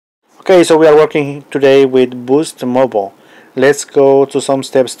Okay, so we are working today with Boost Mobile. Let's go to some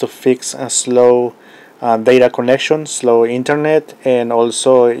steps to fix a slow data connection, slow internet, and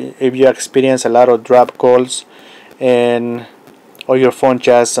also if you experience a lot of drop calls and or your phone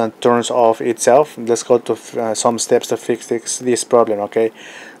just turns off itself. Let's go to some steps to fix this problem. Okay,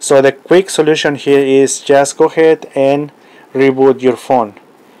 so the quick solution here is just go ahead and reboot your phone,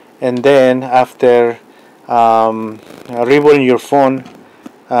 and then after rebooting your phone,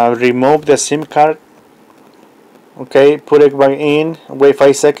 remove the SIM card. Okay, put it back in, wait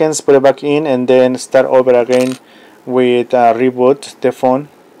 5 seconds, put it back in, and then start over again with reboot the phone.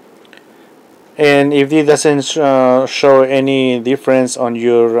 And if it doesn't show any difference on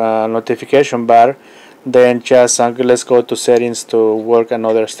your notification bar, then just let's go to settings to work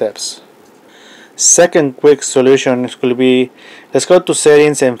another steps. Second quick solution could be, let's go to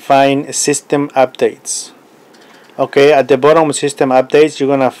settings and find system updates. Okay, at the bottom of system updates, you're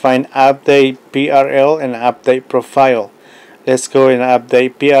gonna find update PRL and update profile. Let's go and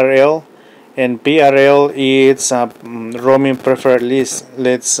update PRL, and PRL is roaming preferred list.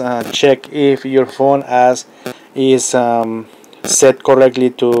 Let's check if your phone is set correctly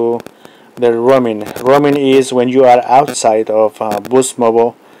to the roaming. Roaming is when you are outside of Boost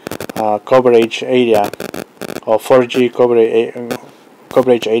Mobile coverage area or 4G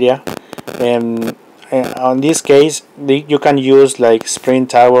coverage area, and on this case you can use like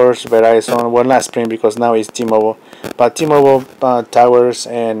Sprint towers, Verizon, well not Sprint because now it's T-Mobile, but T-Mobile towers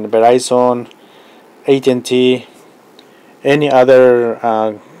and Verizon, AT&T, any other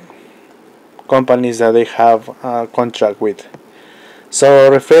companies that they have contract with.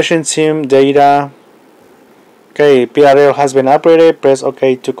 So refreshing SIM data. Okay, PRL has been upgraded. Press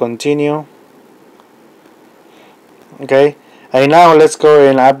OK to continue. Okay, and now let's go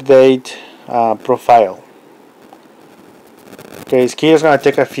and update profile. Okay, it's gonna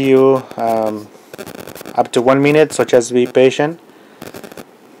take a few up to 1 minute, so just be patient.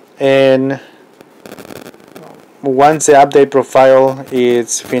 And once the update profile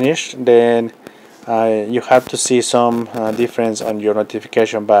is finished, then you have to see some difference on your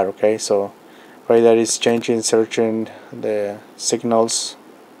notification bar. Okay, so right there is changing, searching the signals,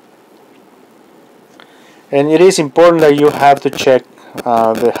 and it is important that you have to check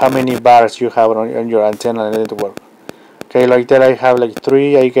how many bars you have on your antenna network. Okay, like that I have like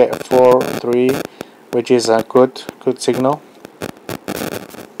 3, I get 4, 3, which is a good signal.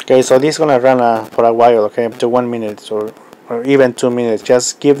 Okay, so this is gonna run for a while. Okay, up to 1 minute or even 2 minutes.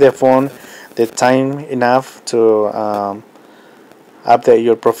 Just give the phone the time enough to update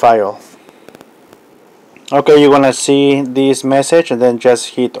your profile. Okay, you're gonna see this message and then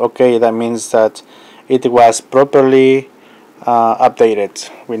just hit OK. That means that it was properly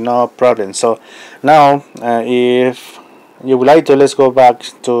updated with no problem. So now if you would like to, let's go back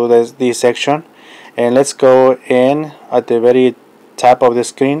to this section, and let's go in at the very top of the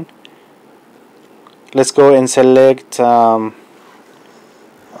screen. Let's go and select and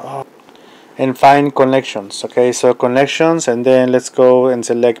find connections. Okay, so connections, and then let's go and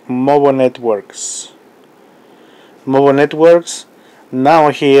select mobile networks. Mobile networks. Now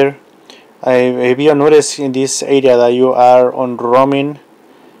here, if you notice in this area that you are on roaming,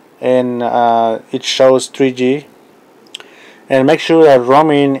 and it shows 3G, and make sure that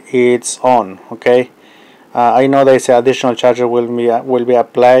roaming is on. Okay, I know there's an additional charge will be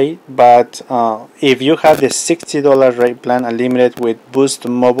applied, but if you have the $60 rate plan unlimited with Boost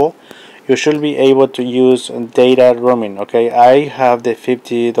Mobile, you should be able to use data roaming. Okay, I have the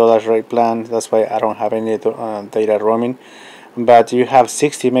 $50 rate plan, that's why I don't have any data roaming. But you have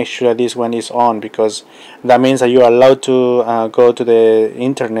 60, make sure this one is on, because that means that you are allowed to go to the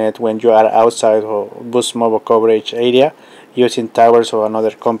internet when you are outside of Boost Mobile coverage area using towers or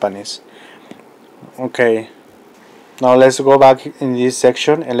another companies. Okay, now let's go back in this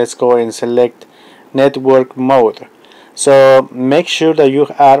section and let's go and select network mode. So make sure that you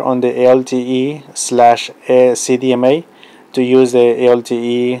are on the LTE/CDMA to use the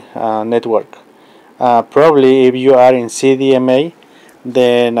LTE network. Probably if you are in CDMA,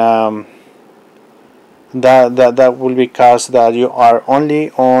 then that will be because that you are only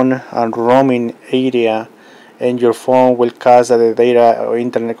on a roaming area, and your phone will cause that the data or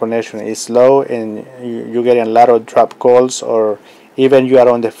internet connection is slow, and you get a lot of drop calls, or even you are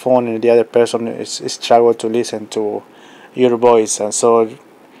on the phone and the other person is struggle to listen to your voice. And so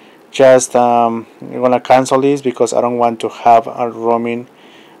just I'm gonna cancel this because I don't want to have a roaming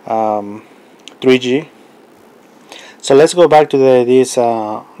 3G. So let's go back to this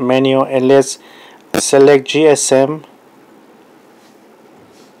menu, and let's select GSM.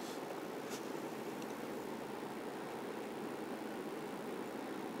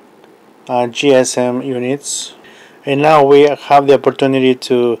 GSM units. And now we have the opportunity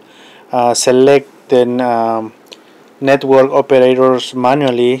to select the network operators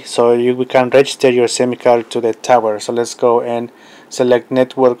manually, so we can register your SIM card to the tower. So let's go and select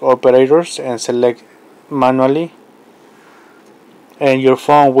network operators and select manually, and your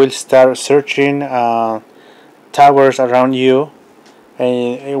phone will start searching towers around you,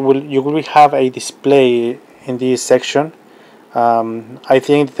 and you will have a display in this section. I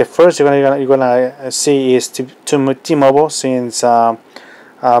think the first you're gonna see is T-Mobile, since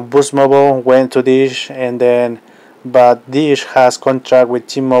Boost Mobile went to Dish, and then but Dish has contract with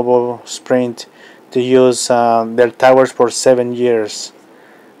T-Mobile Sprint to use their towers for 7 years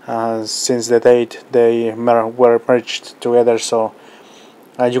since the date they were merged together. So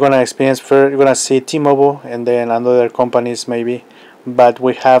you're gonna experience first, you're gonna see T-Mobile and then another companies maybe, but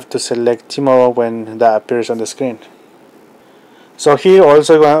we have to select T-Mobile when that appears on the screen. So here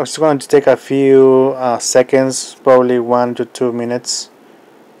also it's going to take a few seconds, probably 1 to 2 minutes.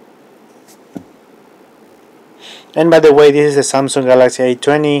 And by the way, this is the Samsung Galaxy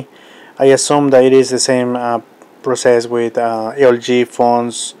A20. I assume that it is the same process with LG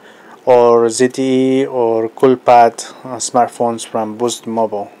phones or ZTE or Coolpad smartphones from Boost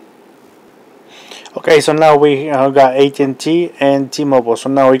Mobile. Okay, so now we got AT&T and T-Mobile. So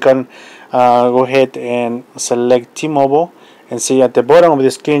now we can go ahead and select T-Mobile, and see at the bottom of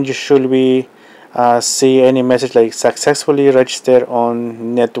the screen you should be see any message like successfully registered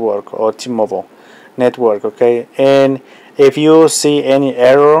on network or T-Mobile network. Okay, and if you see any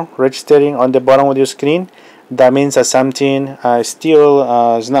error registering on the bottom of your screen, that means that something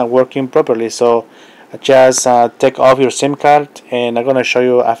still is not working properly. So just take off your SIM card, and I'm gonna show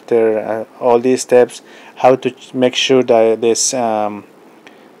you after all these steps how to make sure that this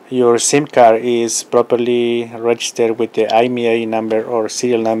your SIM card is properly registered with the IMEI number or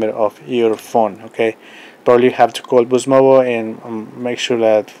serial number of your phone. Okay, probably have to call Boost Mobile and make sure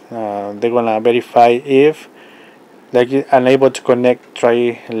that they're gonna verify if like unable to connect,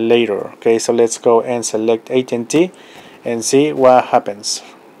 try later. Okay, so let's go and select AT&T and see what happens.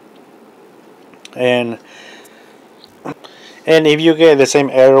 And if you get the same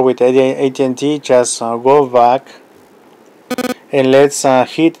error with AT&T, just go back and let's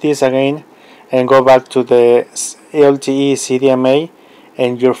hit this again and go back to the LTE CDMA,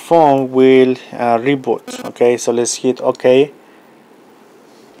 and your phone will reboot. Okay, so let's hit OK.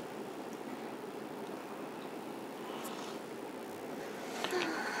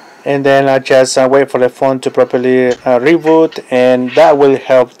 And then I just wait for the phone to properly reboot, and that will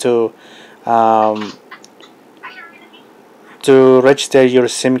help to register your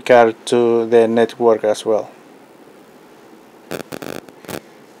SIM card to the network as well.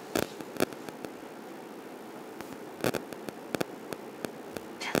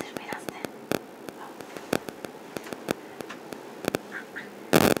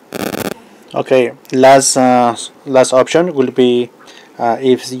 Okay, last option will be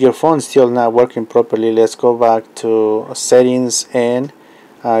if your phone is still not working properly, let's go back to settings and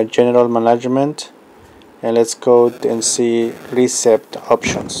general management, and let's go and see reset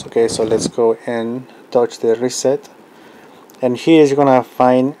options. Okay, so let's go and touch the reset, and here you're gonna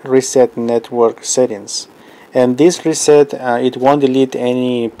find reset network settings. And this reset it won't delete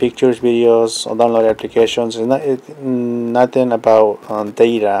any pictures, videos, or download applications. It's nothing about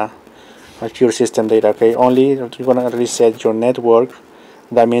data, your system data. Okay, only you're gonna reset your network.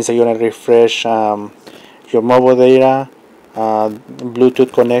 That means that you're gonna refresh your mobile data,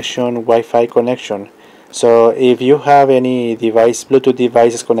 Bluetooth connection, Wi-Fi connection. So if you have any device, Bluetooth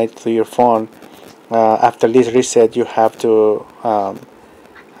devices connected to your phone, after this reset, you have to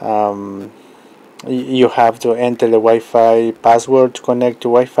enter the Wi-Fi password to connect to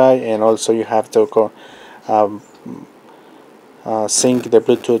Wi-Fi, and also you have to sync the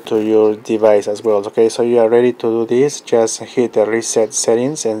Bluetooth to your device as well. Okay, so you are ready to do this. Just hit the reset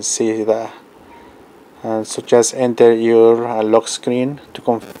settings and see that. So just enter your lock screen to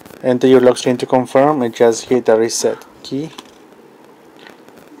confirm, and just hit the reset key.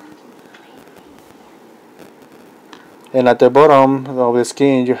 And at the bottom of the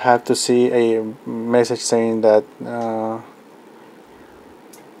screen, you have to see a message saying that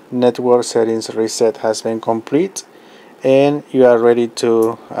network settings reset has been complete, and you are ready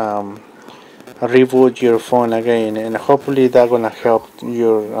to reboot your phone again. And hopefully that's gonna help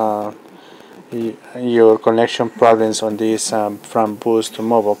your connection problems on this from Boost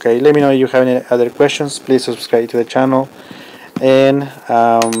Mobile. Okay, let me know if you have any other questions. Please subscribe to the channel and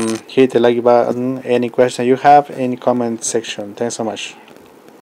hit the like button. Any question you have in comment section. Thanks so much.